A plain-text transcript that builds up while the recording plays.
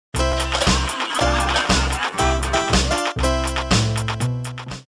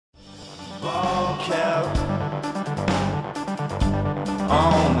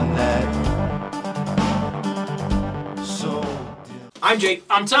I'm Jake.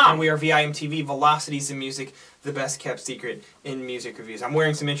 I'm Tom. And we are VIMTV, Velocities in Music, the best kept secret in music reviews. I'm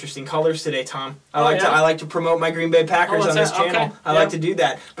wearing some interesting colors today, Tom. I like to promote my Green Bay Packers on this channel. Okay. I like to do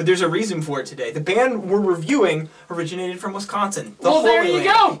that. But there's a reason for it today. The band we're reviewing originated from Wisconsin. Well, there you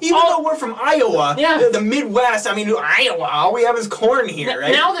go. Even though we're from Iowa, the Midwest, I mean, Iowa, all we have is corn here,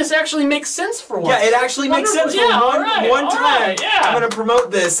 right? Now this actually makes sense for once. Yeah, it actually makes sense for one time. I'm going to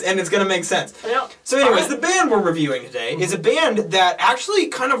promote this, and it's going to make sense. Yep. So anyways, the band we're reviewing today is a band that actually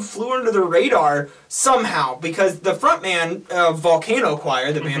kind of flew under the radar somehow, because the frontman of Volcano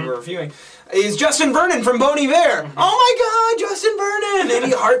Choir, the band we're reviewing, is Justin Vernon from Bon Iver. Oh my God, Justin Vernon!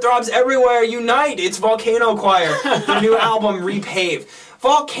 And Heartthrobs Everywhere Unite. It's Volcano Choir, the new album Repave.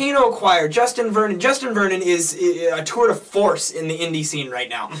 Volcano Choir, Justin Vernon. Justin Vernon is a tour de force in the indie scene right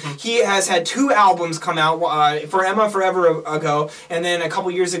now. He has had 2 albums come out, For Emma Forever ago, and then a couple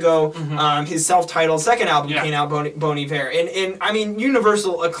years ago, his self-titled second album came out, Bon Iver. And I mean,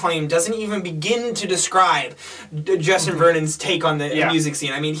 universal acclaim doesn't even begin to describe Justin Vernon's take on the music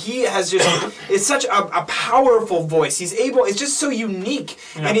scene. I mean, he has just, it's such a powerful voice. He's able, it's just so unique,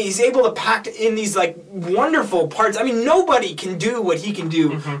 and he's able to pack in these like wonderful parts. I mean, nobody can do what he can do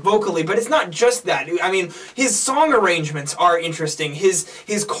vocally, but it's not just that. I mean, his song arrangements are interesting.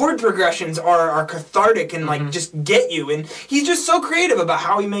 His chord progressions are cathartic and like just get you. And he's just so creative about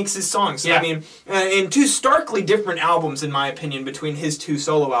how he makes his songs. I mean, in 2 starkly different albums, in my opinion, between his 2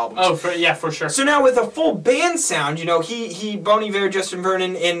 solo albums. Oh, for sure. So now with a full band sound, you know, he Bon Iver, Justin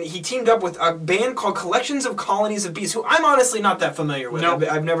Vernon, and he teamed up with a band called Collections of Colonies of Bees, who I'm honestly not that familiar with.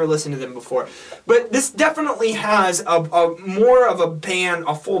 I've never listened to them before. But this definitely has a more of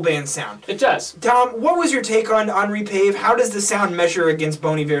a full band sound. It does. Tom, what was your take on Repave? How does the sound measure against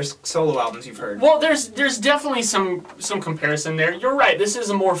Bon Iver's solo albums you've heard? Well, there's definitely some comparison there. You're right. This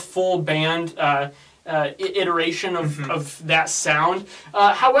is a more full band iteration of that sound.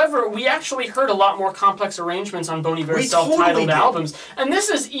 However, we actually heard a lot more complex arrangements on Bon Iver's self-titled albums, and this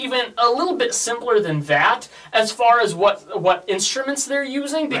is even a little bit simpler than that as far as what instruments they're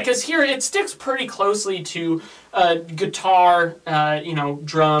using, because here it sticks pretty closely to guitar, you know,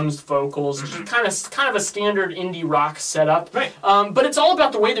 drums, vocals, kind of a standard indie rock setup. But it's all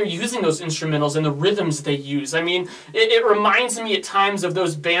about the way they're using those instrumentals and the rhythms they use. I mean, it reminds me at times of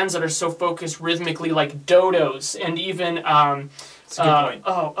those bands that are so focused rhythmically, like Dodos, and even that's a good point.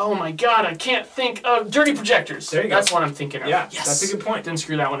 Oh my God, I can't think of Dirty Projectors. There you go. That's what I'm thinking of. Yeah, that's a good point. Didn't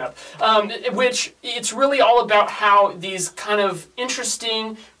screw that one up. Which it's really all about how these kind of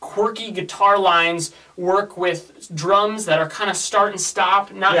interesting, quirky guitar lines work with drums that are kind of start and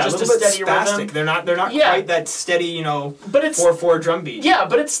stop, not just a steady rhythm. They're not quite that steady, you know, 4/4 drum beat. Yeah,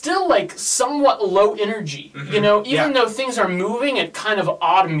 but it's still like somewhat low energy. You know, even though things are moving at kind of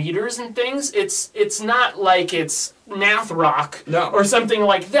odd meters and things, it's not like it's math rock or something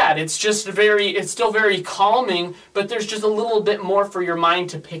like that. It's just it's still very calming, but there's just a little bit more for your mind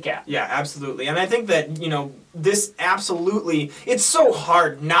to pick at. Yeah, absolutely. And I think that, you know, this absolutely, it's so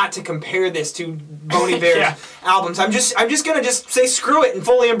hard not to compare this to Bon Iver's albums. I'm just gonna say screw it and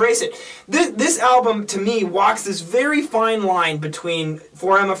fully embrace it. This album to me walks this very fine line between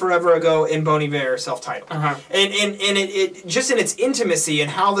For Emma Forever Ago and Bon Iver self-titled. And it just in its intimacy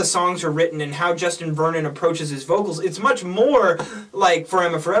and how the songs are written and how Justin Vernon approaches his vocals, it's much more like For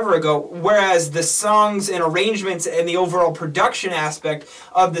Emma Forever Ago, whereas the songs and arrangements and the overall production aspect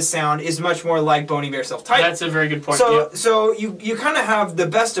of the sound is much more like Bon Iver self-titled. That's a very good point. So you kind of have the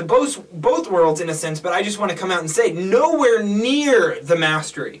best of both worlds in a sense, but I just want to come out and say nowhere near the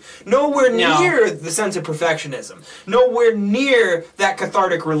mastery, nowhere near the sense of perfectionism, nowhere near that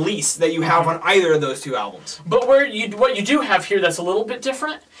cathartic release that you have on either of those 2 albums. But what you do have here that's a little bit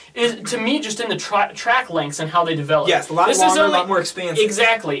different is, to me, just in the track lengths and how they develop. Yes, a lot longer, a lot more expansive.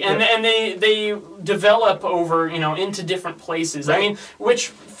 Exactly, and they develop over, you know, into different places. I mean, which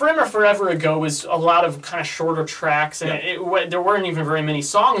For Emma Forever Ago was a lot of kind of shorter tracks, and there weren't even very many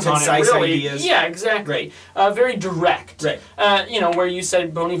songs on it. Really, ideas. Yeah, exactly. Very direct. You know, where you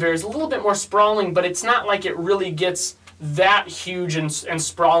said Bon Iver is a little bit more sprawling, but it's not like it really gets that huge and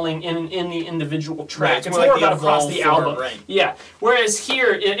sprawling in the individual track. It's more about across the album. Yeah. Whereas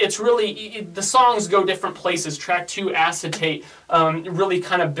here, it's really, the songs go different places. Track 2, Acetate, really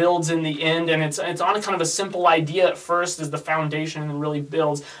kind of builds in the end, and it's on a kind of a simple idea at first as the foundation and really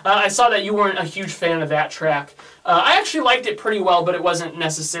builds. I saw that you weren't a huge fan of that track. I actually liked it pretty well, but it wasn't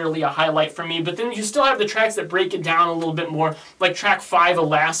necessarily a highlight for me. But then you still have the tracks that break it down a little bit more, like track 5,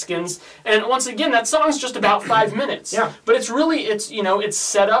 Alaskans. And once again, that song's just about 5 minutes. But it's really, you know, it's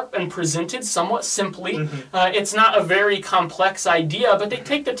set up and presented somewhat simply. It's not a very complex idea, but they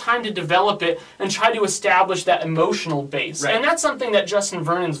take the time to develop it and try to establish that emotional base. And that's that's something that Justin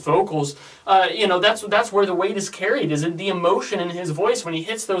Vernon's vocals, you know, that's where the weight is carried, is in the emotion in his voice when he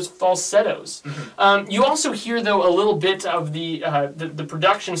hits those falsettos. You also hear, though, a little bit of the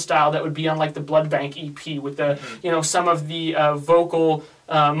production style that would be on like the Blood Bank EP with the, you know, some of the vocal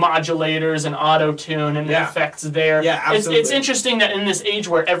modulators and auto-tune and the effects there. Yeah, absolutely. It's interesting that in this age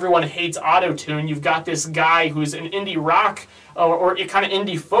where everyone hates auto-tune, you've got this guy who's an indie rock or kind of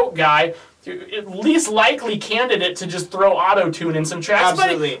indie folk guy, at least likely candidate to just throw auto-tune in some tracks.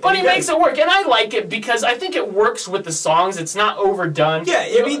 Absolutely. But he makes it work, and I like it because I think it works with the songs. It's not overdone. Yeah,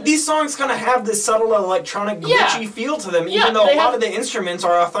 I mean, these songs kind of have this subtle electronic glitchy feel to them, even though a lot of the instruments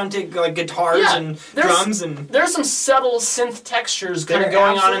are authentic, like guitars and drums. And there's some subtle synth textures kind of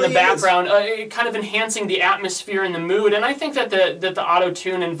going on in the background, kind of enhancing the atmosphere and the mood, and I think that the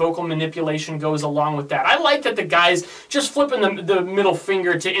auto-tune and vocal manipulation goes along with that. I like that the guy's just flipping the middle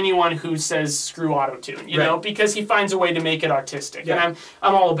finger to anyone who says screw auto-tune, you know, because he finds a way to make it artistic, and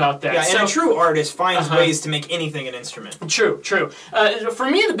I'm all about that. Yeah, and a true artist finds ways to make anything an instrument. True. For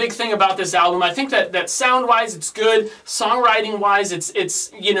me, the big thing about this album, I think that sound-wise it's good, songwriting-wise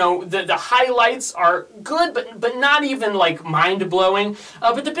it's you know, the highlights are good, but not even like mind-blowing.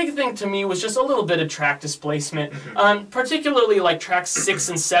 But the big thing to me was just a little bit of track displacement, particularly like tracks 6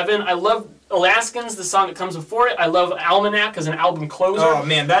 and 7. I love Alaskans, the song that comes before it. I love Almanac as an album closer. Oh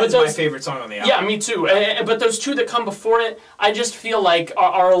man, that is my favorite song on the album. Yeah, me too. But those two that come before it, I just feel like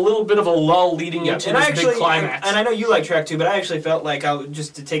are a little bit of a lull leading into this big climax. And I know you like track 2, but I actually felt like,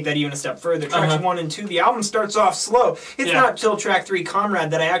 just to take that even a step further, tracks 1 and 2, the album starts off slow. It's not till track 3,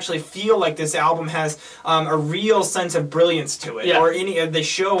 Comrade, that I actually feel like this album has a real sense of brilliance to it, or they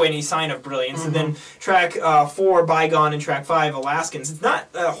show any sign of brilliance. And then track 4, Bygone, and track 5, Alaskans. It's not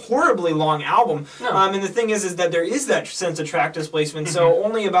a horribly long album, and the thing is that there is that sense of track displacement, so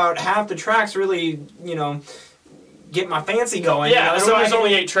only about half the tracks really, you know, get my fancy going. Yeah, you know? so there's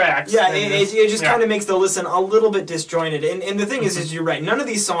only 8 tracks. Yeah, it just kind of makes the listen a little bit disjointed. And the thing is you're right, none of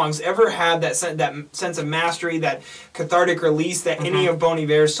these songs ever had that sense of mastery, that cathartic release that any of Bon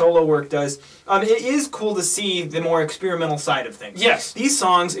Iver's solo work does. It is cool to see the more experimental side of things. Yes. These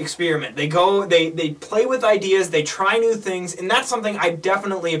songs experiment. They play with ideas, they try new things, and that's something I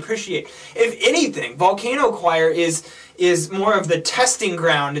definitely appreciate. If anything, Volcano Choir is more of the testing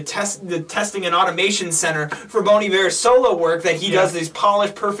ground, the testing and automation center for Bon Iver's solo work, that he does these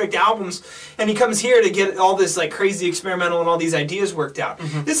polished, perfect albums, and he comes here to get all this like crazy experimental and all these ideas worked out.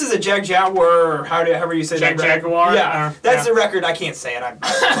 This is a Jaguar, or however you say that. Jaguar? Yeah, that's the record. I can't say it.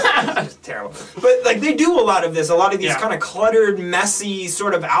 It's just terrible. But like they do a lot of this, a lot of these kind of cluttered, messy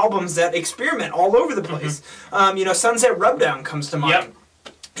sort of albums that experiment all over the place. You know, Sunset Rubdown comes to mind.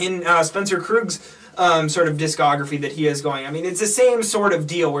 In Spencer Krug's sort of discography that he has going. I mean, it's the same sort of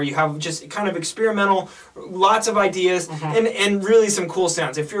deal where you have just kind of experimental, lots of ideas, and really some cool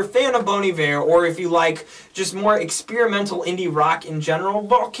sounds. If you're a fan of Bon Iver, or if you like just more experimental indie rock in general,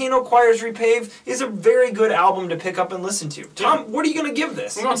 Volcano Choir's Repave is a very good album to pick up and listen to. Tom, what are you going to give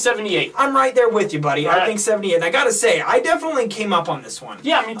this? I'm going 78. I'm right there with you, buddy. I think 78. And I got to say, I definitely came up on this one.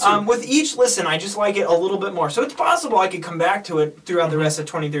 Yeah, me too. With each listen, I just like it a little bit more. So it's possible I could come back to it throughout the rest of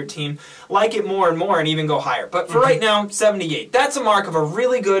 2013, like it more and more, and even go higher. But for right now, 78. That's a mark of a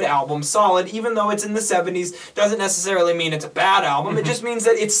really good album, solid, even though it's in the 70s. Doesn't necessarily mean it's a bad album. It just means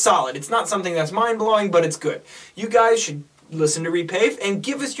that it's solid. It's not something that's mind-blowing, but it's good. You guys should listen to Repave and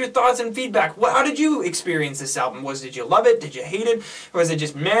give us your thoughts and feedback. How did you experience this album? Did you love it? Did you hate it? Or was it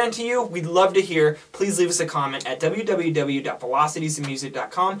just man to you? We'd love to hear. Please leave us a comment at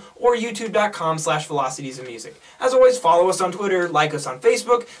www.velocitiesofmusic.com or youtube.com/velocitiesofmusic. As always, follow us on Twitter, like us on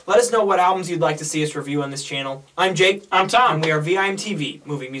Facebook. Let us know what albums you'd like to see us review on this channel. I'm Jake. I'm Tom. And we are VIMTV,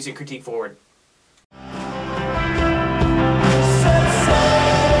 moving music critique forward.